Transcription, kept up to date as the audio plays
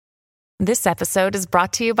This episode is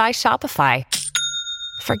brought to you by Shopify.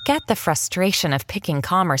 Forget the frustration of picking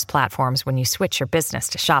commerce platforms when you switch your business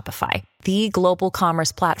to Shopify, the global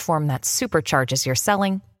commerce platform that supercharges your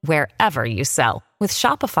selling wherever you sell. With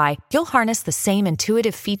Shopify, you'll harness the same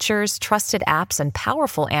intuitive features, trusted apps, and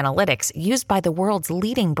powerful analytics used by the world's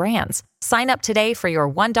leading brands. Sign up today for your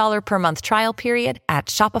 $1 per month trial period at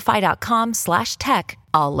shopify.com/tech,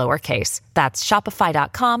 all lowercase. That's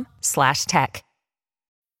shopify.com/tech.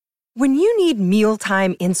 When you need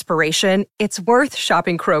mealtime inspiration, it's worth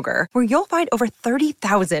shopping Kroger, where you'll find over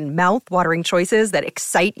 30,000 mouth-watering choices that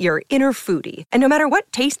excite your inner foodie. And no matter what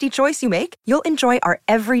tasty choice you make, you'll enjoy our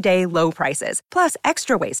everyday low prices, plus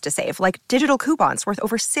extra ways to save, like digital coupons worth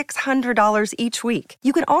over $600 each week.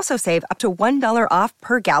 You can also save up to $1 off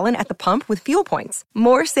per gallon at the pump with fuel points.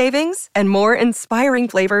 More savings and more inspiring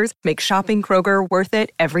flavors make shopping Kroger worth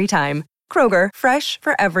it every time. Kroger, fresh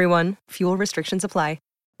for everyone. Fuel restrictions apply.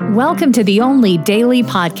 Welcome to the only daily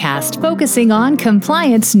podcast focusing on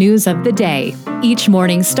compliance news of the day. Each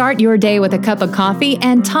morning, start your day with a cup of coffee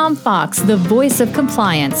and Tom Fox, the voice of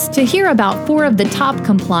compliance, to hear about 4 of the top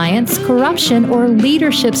compliance, corruption, or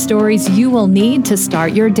leadership stories you will need to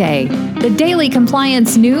start your day. The Daily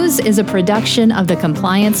Compliance News is a production of the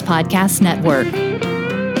Compliance Podcast Network.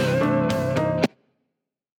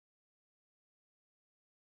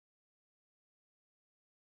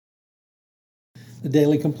 The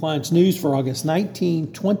Daily Compliance News for August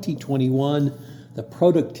 19, 2021, the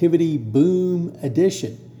Productivity Boom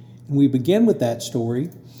Edition. And we begin with that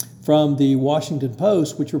story from the Washington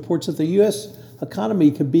Post, which reports that the U.S.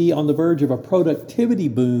 economy could be on the verge of a productivity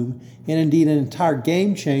boom and indeed an entire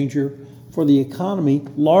game changer for the economy,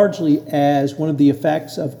 largely as one of the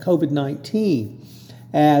effects of COVID-19,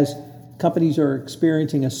 as companies are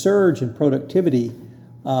experiencing a surge in productivity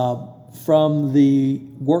from the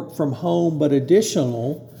work from home, but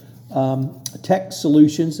additional tech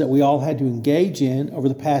solutions that we all had to engage in over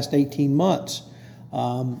the past 18 months.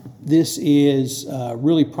 This is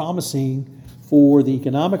really promising for the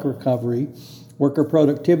economic recovery. Worker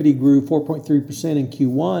productivity grew 4.3% in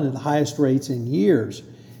Q1 at the highest rates in years.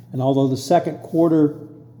 And although the second quarter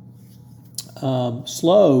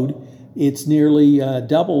slowed, it's nearly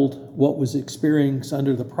doubled what was experienced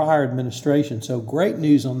under the prior administration. So great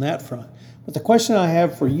news on that front. But the question I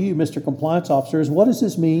have for you, Mr. Compliance Officer, is what does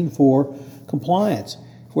this mean for compliance?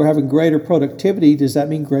 If we're having greater productivity, does that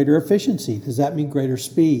mean greater efficiency? Does that mean greater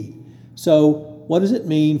speed? So what does it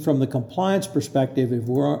mean from the compliance perspective if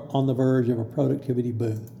we're on the verge of a productivity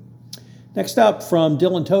boom? Next up, from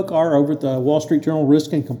Dylan Tokar over at the Wall Street Journal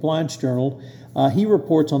Risk and Compliance Journal, he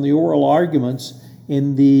reports on the oral arguments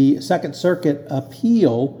in the Second Circuit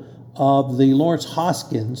appeal of the Lawrence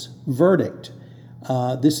Hoskins verdict.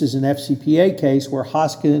 This is an FCPA case where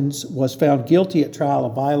Hoskins was found guilty at trial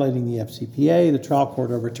of violating the FCPA. The trial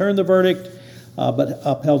court overturned the verdict, but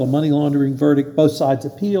upheld a money laundering verdict. Both sides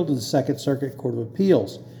appealed to the Second Circuit Court of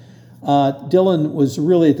Appeals. Dylan was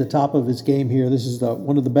really at the top of his game here. This is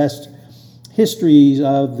one of the best histories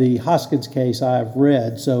of the Hoskins case I've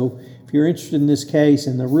read. So if you're interested in this case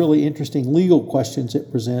and the really interesting legal questions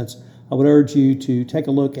it presents, I would urge you to take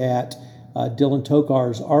a look at Dylan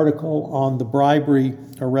Tokar's article on the bribery,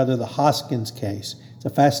 or rather the Hoskins case. It's a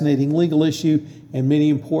fascinating legal issue and many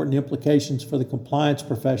important implications for the compliance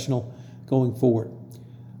professional going forward.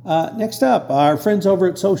 Next up, our friends over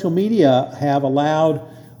at social media have allowed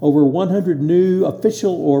over 100 new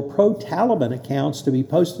official or pro-Taliban accounts to be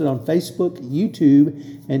posted on Facebook, YouTube,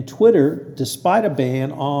 and Twitter, despite a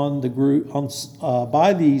ban on the group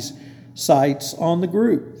by these sites on the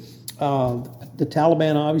group. The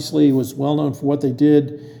Taliban obviously was well known for what they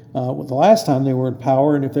did the last time they were in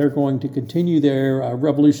power, and if they're going to continue their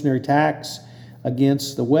revolutionary attacks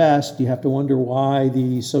against the West, you have to wonder why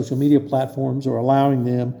the social media platforms are allowing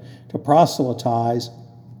them to proselytize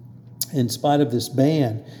in spite of this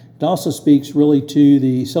ban. It also speaks really to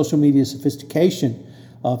the social media sophistication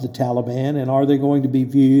of the Taliban, and are they going to be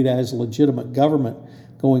viewed as a legitimate government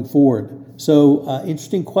going forward? So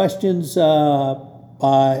interesting questions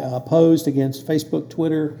posed against Facebook,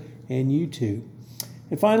 Twitter, and YouTube.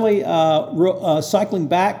 And finally, cycling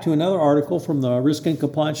back to another article from the Risk and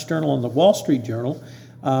Compliance Journal and the Wall Street Journal,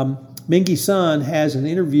 Mingy Sun has an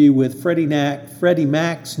interview with Freddie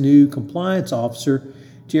Mac's new compliance officer,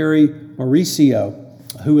 Jerry Mauricio,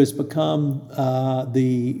 who has become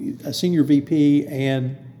the senior VP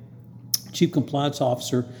and chief compliance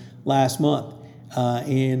officer last month.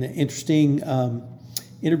 An interesting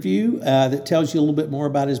interview that tells you a little bit more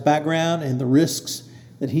about his background and the risks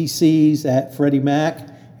that he sees at Freddie Mac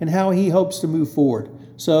and how he hopes to move forward.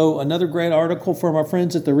 So another great article from our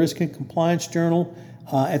friends at the Risk and Compliance Journal.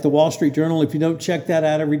 at the Wall Street Journal. If you don't check that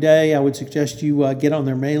out every day, I would suggest you get on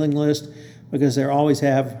their mailing list because they always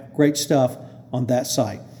have great stuff on that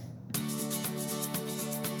site.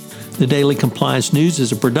 The Daily Compliance News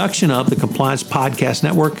is a production of the Compliance Podcast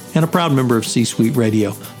Network and a proud member of C-Suite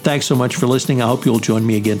Radio. Thanks so much for listening. I hope you'll join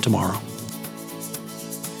me again tomorrow.